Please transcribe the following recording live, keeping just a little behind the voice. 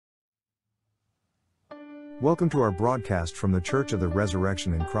Welcome to our broadcast from the Church of the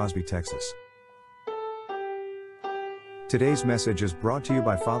Resurrection in Crosby, Texas. Today's message is brought to you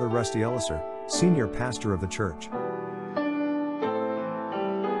by Father Ellisor, Senior Pastor of the church.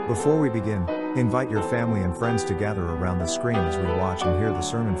 Before we begin, invite your family and friends to gather around the screen as we watch and hear the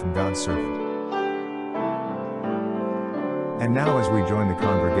sermon from God's servant. And now as we join the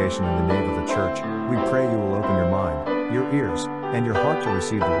congregation in the nave of the church, we pray you will open your mind, your ears, and your heart to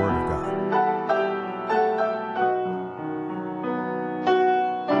receive the Word of God.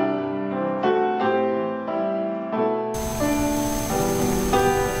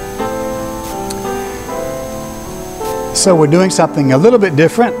 So we're doing something a little bit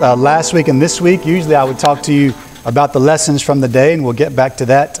different last week and this week. Usually I would talk to you about the lessons from the day, and we'll get back to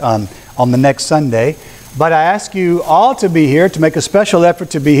that on the next Sunday. But I ask you all to be here, to make a special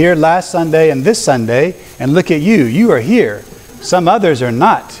effort to be here last Sunday and this Sunday. And look at you. You are here. Some others are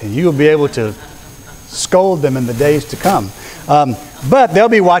not. And you will be able to scold them in the days to come. But they'll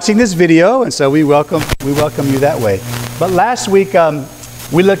be watching this video, and so we welcome you that way. But last week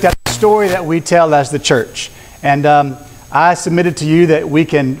we looked at the story that we tell as the church. And I submitted to you that we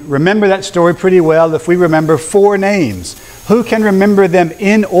can remember that story pretty well if we remember 4 names. Who can remember them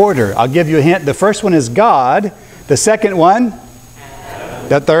in order? I'll give you a hint. The first one is God. The second one? Adam.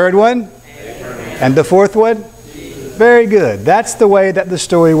 The third one? Abraham. And the fourth one? Jesus. Very good. That's the way that the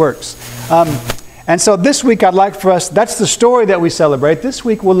story works. And so this week I'd like for us, that's the story that we celebrate. This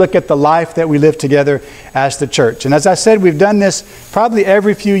week we'll look at the life that we live together as the church. And as I said, we've done this probably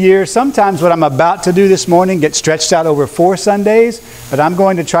every few years. Sometimes what I'm about to do this morning gets stretched out over 4 Sundays, but I'm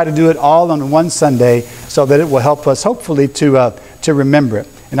going to try to do it all on one Sunday so that it will help us hopefully to remember it.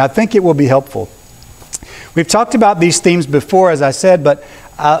 And I think it will be helpful. We've talked about these themes before, as I said, but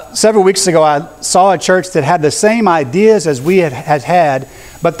several weeks ago I saw a church that had the same ideas as we had,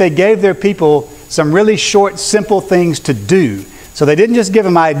 but they gave their people some really short, simple things to do. So they didn't just give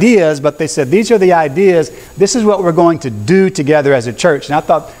them ideas, but they said, these are the ideas. This is what we're going to do together as a church. And I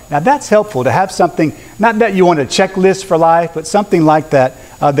thought, now that's helpful to have something, not that you want a checklist for life, but something like that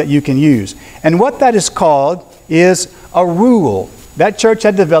that you can use. And what that is called is a rule. That church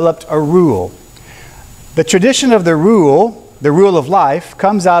had developed a rule. The tradition of the rule of life,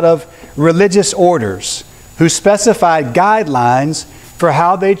 comes out of religious orders who specified guidelines for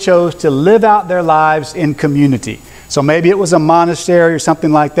how they chose to live out their lives in community. So maybe it was a monastery or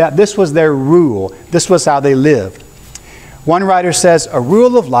something like that. This was their rule. This was how they lived. One writer says, a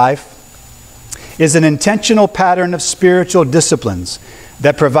rule of life is an intentional pattern of spiritual disciplines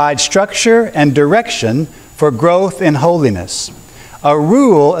that provide structure and direction for growth in holiness. A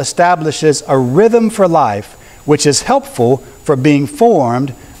rule establishes a rhythm for life which is helpful for being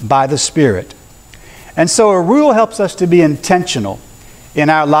formed by the Spirit. And so a rule helps us to be intentional in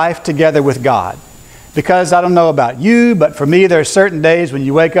our life together with God. Because I don't know about you, but for me there are certain days when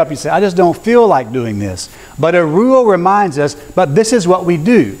you wake up, you say, I just don't feel like doing this. But a rule reminds us, but this is what we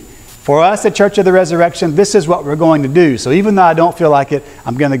do. For us at Church of the Resurrection, this is what we're going to do. So even though I don't feel like it,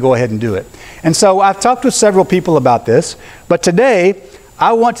 I'm going to go ahead and do it. And so I've talked with several people about this, but today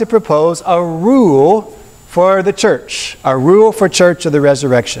I want to propose a rule for the church, a rule for Church of the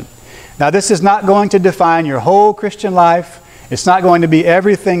Resurrection. Now this is not going to define your whole Christian life. It's not going to be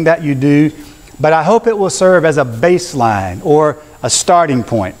everything that you do, but I hope it will serve as a baseline or a starting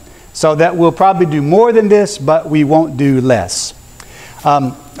point so that we'll probably do more than this, but we won't do less.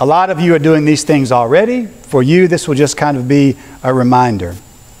 A lot of you are doing these things already. For you, this will just kind of be a reminder.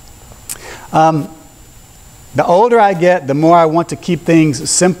 The older I get, the more I want to keep things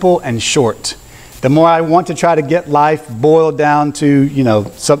simple and short. The more I want to try to get life boiled down to,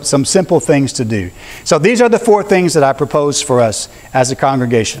 some simple things to do. So these are the 4 things that I propose for us as a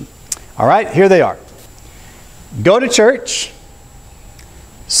congregation. All right, here they are. Go to church,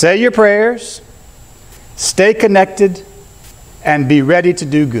 say your prayers, stay connected, and be ready to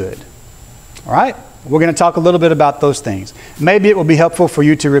do good. All right, we're going to talk a little bit about those things. Maybe it will be helpful for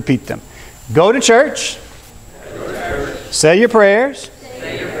you to repeat them. Go to church, say your prayers,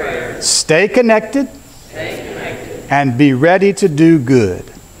 stay connected, and be ready to do good.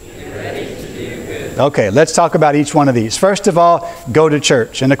 Okay, let's talk about each one of these. First of all, go to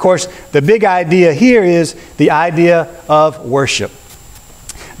church. And of course, the big idea here is the idea of worship.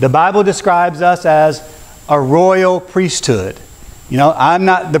 The Bible describes us as a royal priesthood. I'm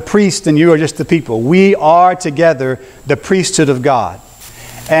not the priest and you are just the people. We are together the priesthood of God.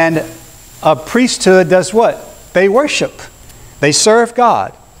 And a priesthood does what? They worship. They serve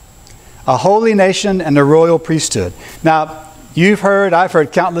God. A holy nation and a royal priesthood. Now, I've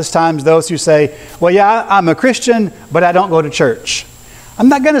heard countless times those who say, well, yeah, I'm a Christian, but I don't go to church. I'm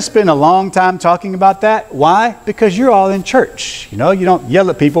not going to spend a long time talking about that. Why? Because you're all in church. You know, you don't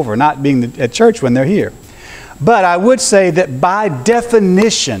yell at people for not being at church when they're here. But I would say that by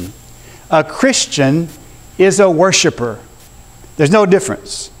definition, a Christian is a worshiper. There's no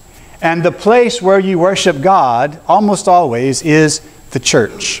difference. And the place where you worship God almost always is the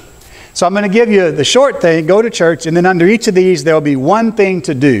church. So I'm going to give you the short thing, go to church, and then under each of these there will be one thing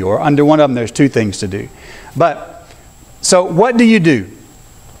to do, or under one of them there's two things to do. So what do you do?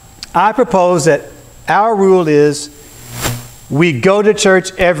 I propose that our rule is we go to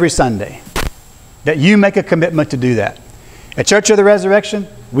church every Sunday. That you make a commitment to do that. At Church of the Resurrection,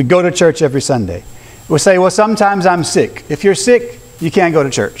 we go to church every Sunday. We'll say, well, sometimes I'm sick. If you're sick, you can't go to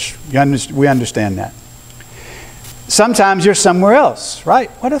church. We understand that. Sometimes you're somewhere else, right?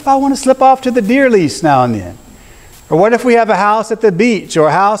 What if I want to slip off to the deer lease now and then? Or what if we have a house at the beach or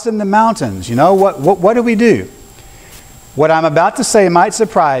a house in the mountains? You know, what do we do? What I'm about to say might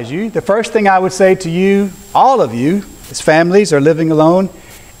surprise you. The first thing I would say to you, all of you, as families or living alone,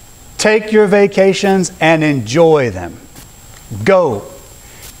 take your vacations and enjoy them. Go.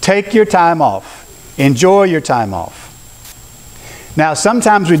 Take your time off. Enjoy your time off. Now,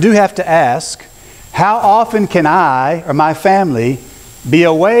 sometimes we do have to ask, how often can I or my family be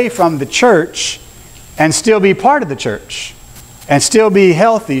away from the church and still be part of the church? And still be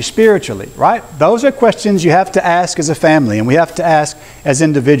healthy spiritually, right? Those are questions you have to ask as a family, and we have to ask as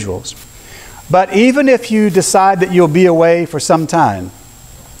individuals. But even if you decide that you'll be away for some time,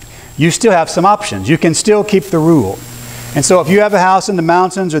 you still have some options. You can still keep the rule. And so if you have a house in the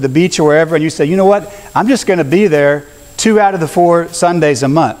mountains or the beach or wherever, and you say, you know what, I'm just going to be there 2 out of the 4 Sundays a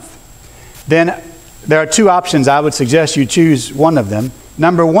month, then there are 2 options. I would suggest you choose one of them.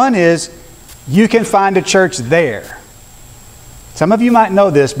 Number 1 is you can find a church there. Some of you might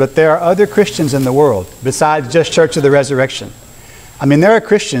know this, but there are other Christians in the world besides just Church of the Resurrection. I mean, there are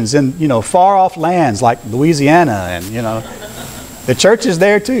Christians in, far off lands like Louisiana, and, the church is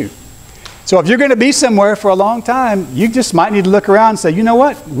there too. So if you're going to be somewhere for a long time, you just might need to look around and say, you know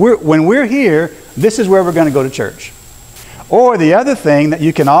what, when we're here, this is where we're going to go to church. Or the other thing that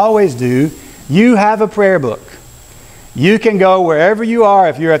you can always do, you have a prayer book. You can go wherever you are.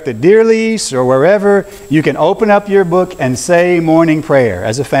 If you're at the deer lease or wherever, you can open up your book and say morning prayer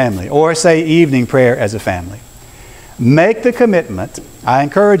as a family, or say evening prayer as a family. Make the commitment, I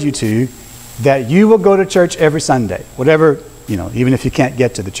encourage you to, that you will go to church every Sunday, whatever, even if you can't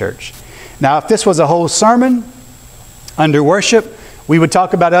get to the church. Now, if this was a whole sermon under worship, we would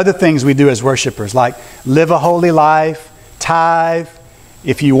talk about other things we do as worshipers, like live a holy life, tithe.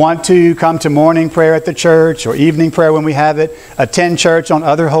 If you want to, come to morning prayer at the church or evening prayer when we have it. Attend church on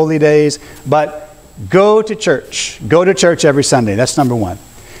other holy days. But go to church. Go to church every Sunday. That's number 1.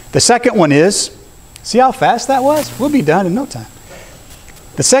 The second one is, see how fast that was? We'll be done in no time.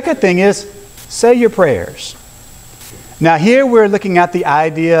 The second thing is, say your prayers. Now here we're looking at the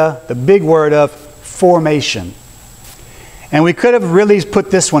idea, the big word of formation. And we could have really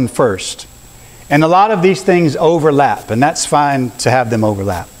put this one first. And a lot of these things overlap, and that's fine to have them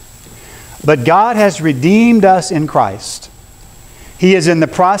overlap. But God has redeemed us in Christ. He is in the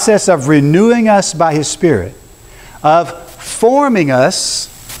process of renewing us by His Spirit, of forming us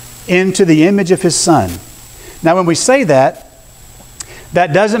into the image of His Son. Now when we say that,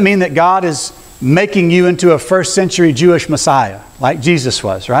 that doesn't mean that God is making you into a first century Jewish Messiah, like Jesus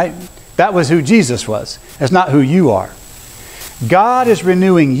was, right? That was who Jesus was. That's not who you are. God is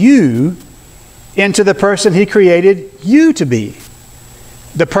renewing you into the person He created you to be.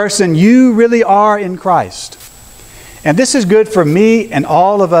 The person you really are in Christ. And this is good for me and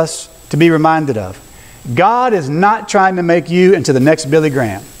all of us to be reminded of. God is not trying to make you into the next Billy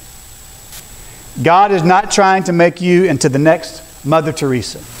Graham. God is not trying to make you into the next Mother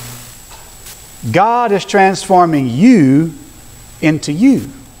Teresa. God is transforming you into you.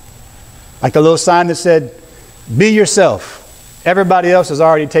 Like the little sign that said, be yourself. Everybody else is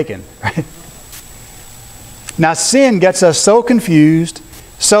already taken. Right? Now sin gets us so confused,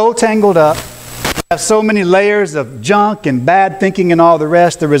 so tangled up, we have so many layers of junk and bad thinking and all the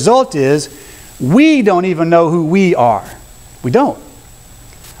rest. The result is we don't even know who we are. We don't.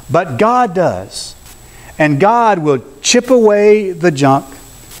 But God does. And God will chip away the junk,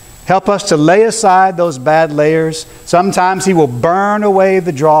 help us to lay aside those bad layers. Sometimes He will burn away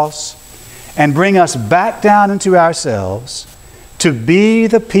the dross and bring us back down into ourselves to be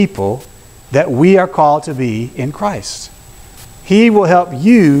the people that we are called to be in Christ. He will help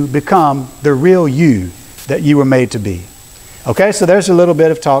you become the real you that you were made to be. Okay, so there's a little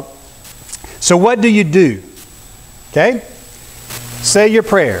bit of talk. So what do you do? Okay? Say your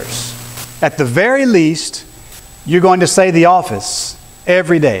prayers. At the very least, you're going to say the office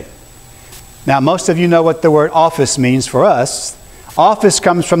every day. Now, most of you know what the word office means for us. Office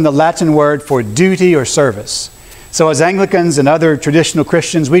comes from the Latin word for duty or service. So as Anglicans and other traditional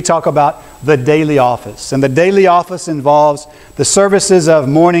Christians, we talk about the daily office. And the daily office involves the services of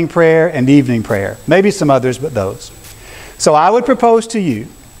morning prayer and evening prayer. Maybe some others, but those. So I would propose to you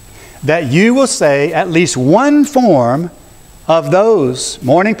that you will say at least one form of those,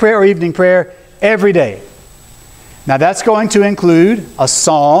 morning prayer or evening prayer, every day. Now that's going to include a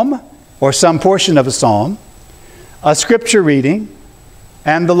psalm or some portion of a psalm, a scripture reading,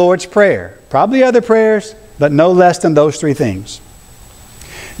 and the Lord's Prayer. Probably other prayers, but no less than those three things.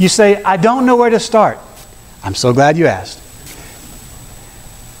 You say, I don't know where to start. I'm so glad you asked.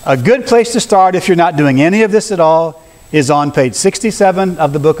 A good place to start, if you're not doing any of this at all, is on page 67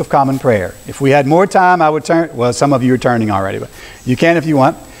 of the Book of Common Prayer. If we had more time, I would turn, well, some of you are turning already, but you can if you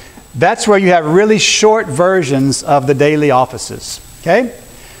want. That's where you have really short versions of the daily offices. Okay?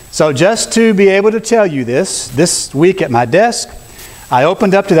 So just to be able to tell you this week at my desk, I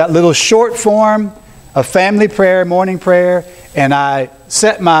opened up to that little short form of family prayer, morning prayer, and I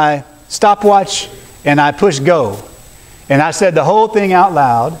set my stopwatch and I pushed go. And I said the whole thing out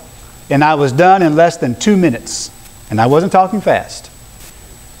loud, and I was done in less than 2 minutes. And I wasn't talking fast.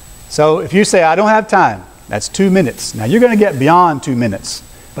 So if you say, I don't have time, that's 2 minutes. Now you're going to get beyond 2 minutes,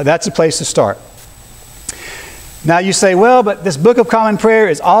 but that's a place to start. Now you say, well, but this Book of Common Prayer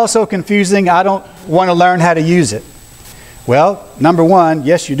is also confusing. I don't want to learn how to use it. Well, number one,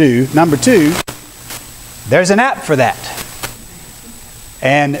 yes you do. Number two, there's an app for that.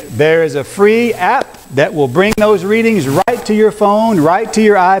 And there is a free app that will bring those readings right to your phone, right to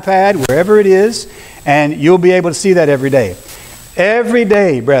your iPad, wherever it is, and you'll be able to see that every day. Every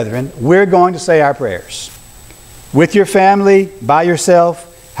day, brethren, we're going to say our prayers. With your family, by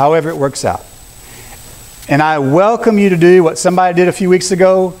yourself, however it works out. And I welcome you to do what somebody did a few weeks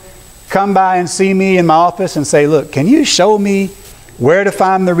ago. Come by and see me in my office and say, look, can you show me where to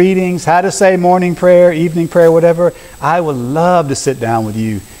find the readings, how to say morning prayer, evening prayer, whatever? I would love to sit down with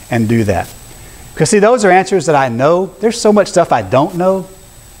you and do that. Because see, those are answers that I know. There's so much stuff I don't know.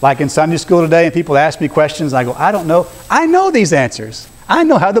 Like in Sunday school today, and people ask me questions, and I go, I don't know. I know these answers. I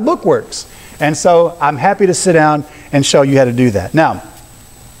know how the book works. And so I'm happy to sit down and show you how to do that. Now,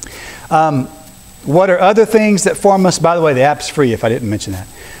 what are other things that form us? By the way, the app's free if I didn't mention that.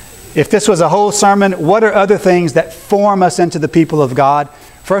 If this was a whole sermon, what are other things that form us into the people of God?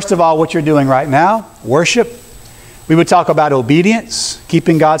 First of all, what you're doing right now, worship. We would talk about obedience,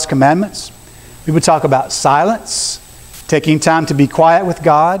 keeping God's commandments. We would talk about silence, taking time to be quiet with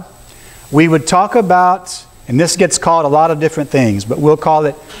God. We would talk about, and this gets called a lot of different things, but we'll call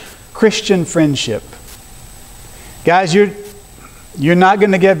it Christian friendship. Guys, you're not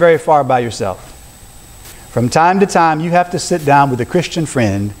going to get very far by yourself. From time to time, you have to sit down with a Christian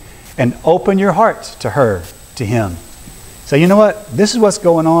friend and open your heart to her, to him. So you know what? This is what's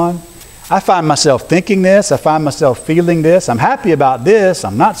going on. I find myself thinking this. I find myself feeling this. I'm happy about this.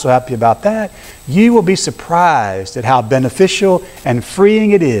 I'm not so happy about that. You will be surprised at how beneficial and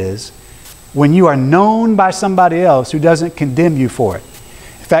freeing it is when you are known by somebody else who doesn't condemn you for it.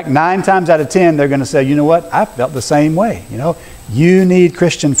 In fact, 9 times out of 10, they're going to say, you know what? I felt the same way. You know, you need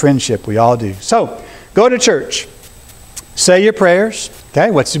Christian friendship. We all do. So, go to church. Say your prayers. Okay,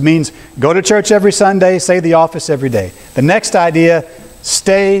 which means go to church every Sunday, say the office every day. The next idea,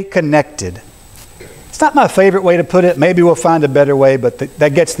 stay connected. It's not my favorite way to put it. Maybe we'll find a better way, but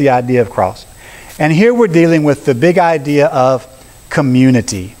that gets the idea across. And here we're dealing with the big idea of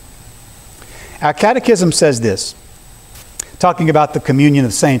community. Our catechism says this, talking about the communion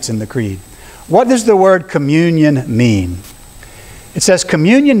of saints in the creed. What does the word communion mean? It says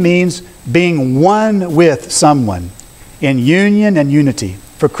communion means being one with someone in union and unity.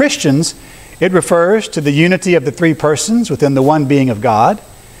 For Christians, it refers to the unity of the three persons within the one being of God,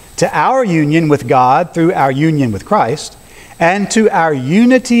 to our union with God through our union with Christ, and to our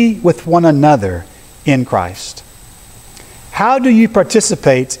unity with one another in Christ. How do you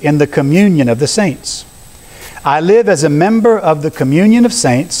participate in the communion of the saints? I live as a member of the communion of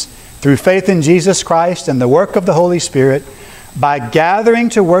saints through faith in Jesus Christ and the work of the Holy Spirit by gathering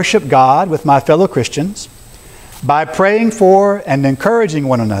to worship God with my fellow Christians, by praying for and encouraging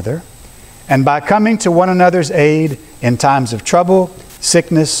one another, and by coming to one another's aid in times of trouble,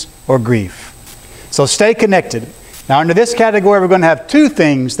 sickness, or grief. So stay connected. Now under this category, we're going to have 2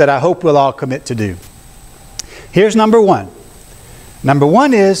 things that I hope we'll all commit to do. Here's number 1. Number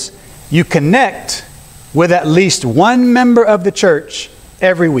 1 is you connect with at least one member of the church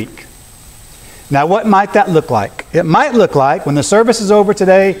every week. Now what might that look like? It might look like when the service is over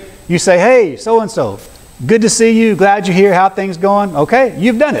today, you say, hey, so-and-so, Good to see you. Glad you're here. How things going? Okay,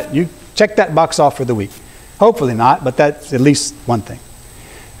 you've done it. You check that box off for the week. Hopefully not, but that's at least one thing.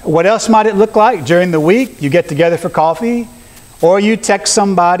 What else might it look like? During the week, you get together for coffee, or you text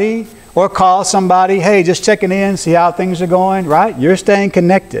somebody, or call somebody, hey, just checking in, see how things are going, right? You're staying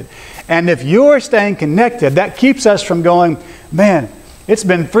connected. And if you're staying connected, that keeps us from going, man, it's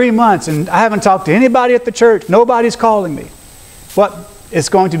been 3 months and I haven't talked to anybody at the church. Nobody's calling me. Well, it's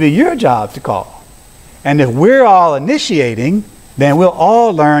going to be your job to call. And if we're all initiating, then we'll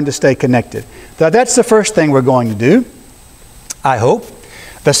all learn to stay connected. So that's the first thing we're going to do, I hope.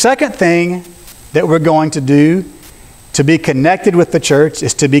 The second thing that we're going to do to be connected with the church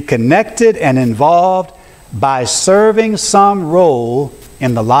is to be connected and involved by serving some role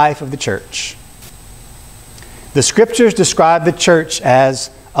in the life of the church. The scriptures describe the church as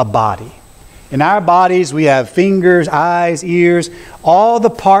a body. In our bodies, we have fingers, eyes, ears. All the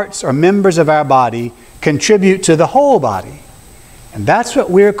parts or members of our body contribute to the whole body. And that's what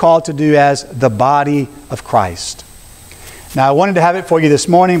we're called to do as the body of Christ. Now, I wanted to have it for you this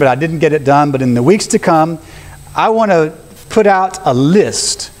morning, but I didn't get it done. But in the weeks to come, I want to put out a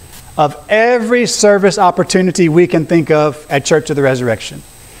list of every service opportunity we can think of at Church of the Resurrection,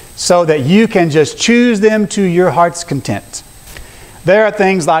 so that you can just choose them to your heart's content. There are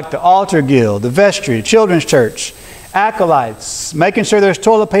things like the altar guild, the vestry, children's church, acolytes, making sure there's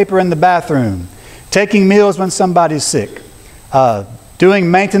toilet paper in the bathroom, taking meals when somebody's sick, doing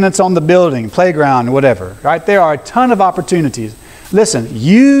maintenance on the building, playground, whatever. Right? There are a ton of opportunities. Listen,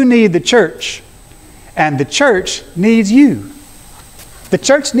 you need the church, and the church needs you. The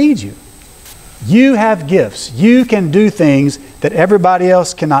church needs you. You have gifts. You can do things that everybody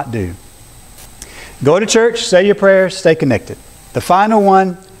else cannot do. Go to church, say your prayers, stay connected. The final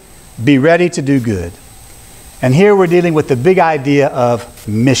one, be ready to do good. And here we're dealing with the big idea of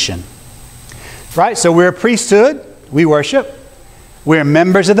mission. Right? So we're a priesthood, we worship. We're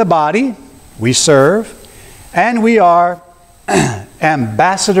members of the body, we serve. And we are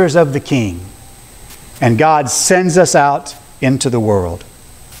ambassadors of the King. And God sends us out into the world.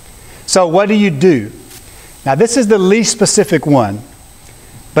 So what do you do? Now this is the least specific one,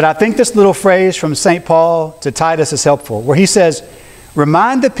 but I think this little phrase from St. Paul to Titus is helpful, where he says,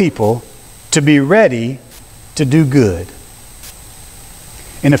 remind the people to be ready to do good.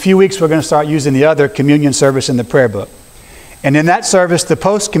 In a few weeks we're going to start using the other communion service in the prayer book. And in that service, the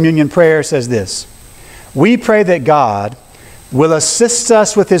post-communion prayer says this: we pray that God will assist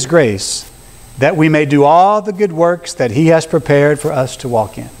us with His grace, that we may do all the good works that He has prepared for us to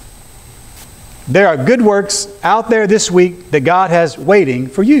walk in. There are good works out there this week that God has waiting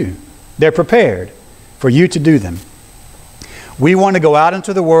for you. They're prepared for you to do them. We want to go out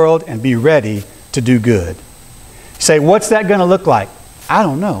into the world and be ready to do good. You say, what's that going to look like? I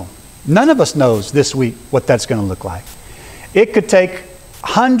don't know. None of us knows this week what that's going to look like. It could take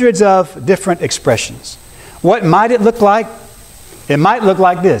hundreds of different expressions. What might it look like? It might look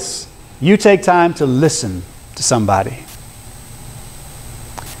like this. You take time to listen to somebody.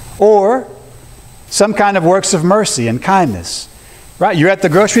 Or some kind of works of mercy and kindness. Right? You're at the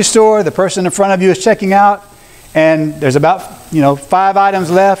grocery store, the person in front of you is checking out, and there's about 5 items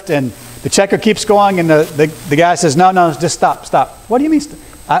left, and the checker keeps going, and the guy says, no, just stop. What do you mean?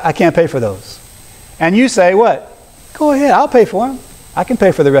 I can't pay for those. And you say, what? Go ahead, I'll pay for them. I can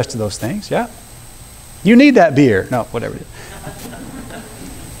pay for the rest of those things, yeah. You need that beer. No, whatever it is.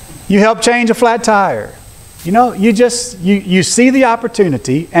 You help change a flat tire. You see the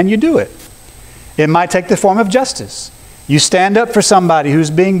opportunity and you do it. It might take the form of justice. You stand up for somebody who's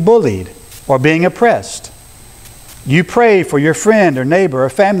being bullied or being oppressed. You pray for your friend or neighbor or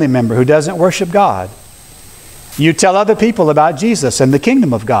family member who doesn't worship God. You tell other people about Jesus and the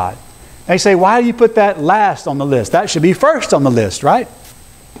kingdom of God. They say, why do you put that last on the list? That should be first on the list, right?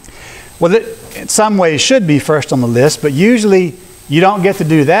 Well, it in some ways should be first on the list, but usually you don't get to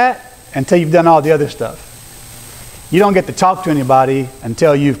do that until you've done all the other stuff. You don't get to talk to anybody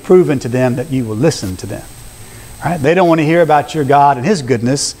until you've proven to them that you will listen to them. Right? They don't want to hear about your God and His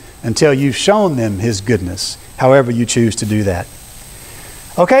goodness until you've shown them His goodness, however you choose to do that.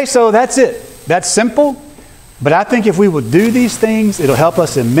 Okay, so that's it. That's simple. But I think if we will do these things, it'll help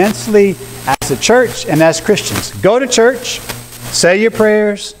us immensely as a church and as Christians. Go to church, say your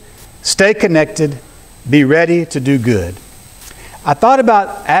prayers, stay connected, be ready to do good. I thought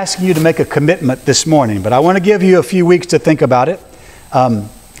about asking you to make a commitment this morning, but I want to give you a few weeks to think about it.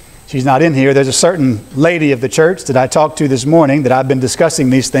 She's not in here. There's a certain lady of the church that I talked to this morning that I've been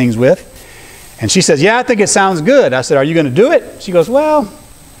discussing these things with. And she says, yeah, I think it sounds good. I said, are you going to do it? She goes, well,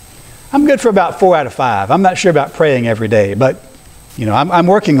 I'm good for about 4 out of 5. I'm not sure about praying every day, but I'm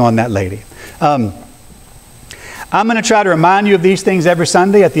working on that lady. I'm going to try to remind you of these things every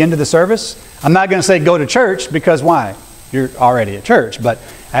Sunday at the end of the service. I'm not going to say go to church, because why? You're already at church. But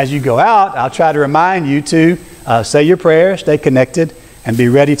as you go out, I'll try to remind you to say your prayer, stay connected, and be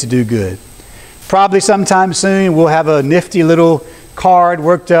ready to do good. Probably sometime soon we'll have a nifty little card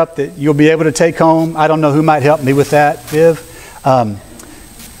worked up that you'll be able to take home. I don't know who might help me with that, Viv.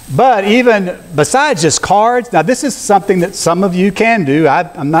 But even besides just cards, now this is something that some of you can do.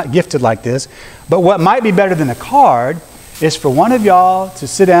 I'm not gifted like this. But what might be better than a card is for one of y'all to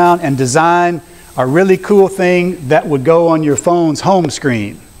sit down and design a really cool thing that would go on your phone's home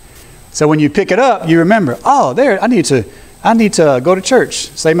screen. So when you pick it up, you remember, oh, there, I need to go to church,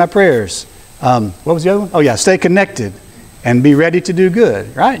 say my prayers. What was the other one? Oh yeah, stay connected and be ready to do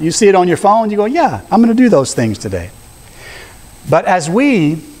good, right? You see it on your phone, you go, yeah, I'm going to do those things today. But as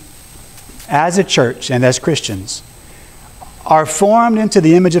we, as a church and as Christians, are formed into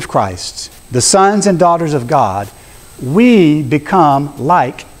the image of Christ, the sons and daughters of God, we become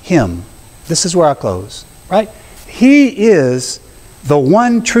like Him. This is where I close, right? He is the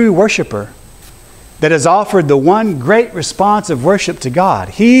one true worshiper that has offered the one great response of worship to God.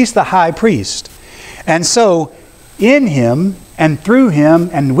 He's the high priest. And so, in Him and through Him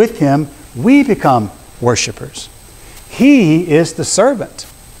and with Him, we become worshipers. He is the servant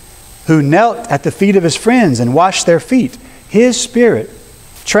who knelt at the feet of his friends and washed their feet. His Spirit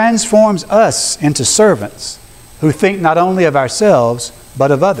transforms us into servants who think not only of ourselves, but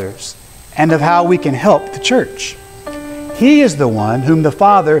of others, and of how we can help the church. He is the one whom the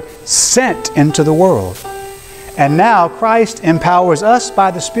Father sent into the world. And now Christ empowers us by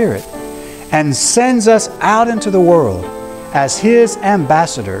the Spirit and sends us out into the world as His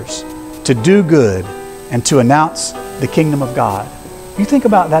ambassadors to do good and to announce the kingdom of God. You think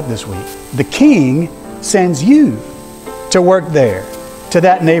about that this week. The King sends you to work there, to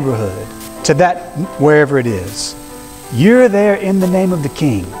that neighborhood, to that wherever it is. You're there in the name of the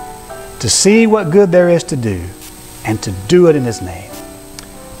King to see what good there is to do and to do it in His name.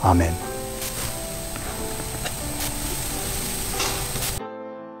 Amen.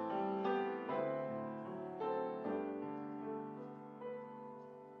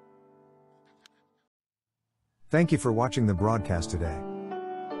 Thank you for watching the broadcast today.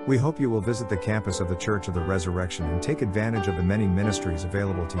 We hope you will visit the campus of the Church of the Resurrection and take advantage of the many ministries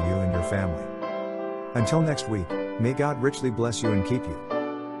available to you and your family. Until next week, may God richly bless you and keep you.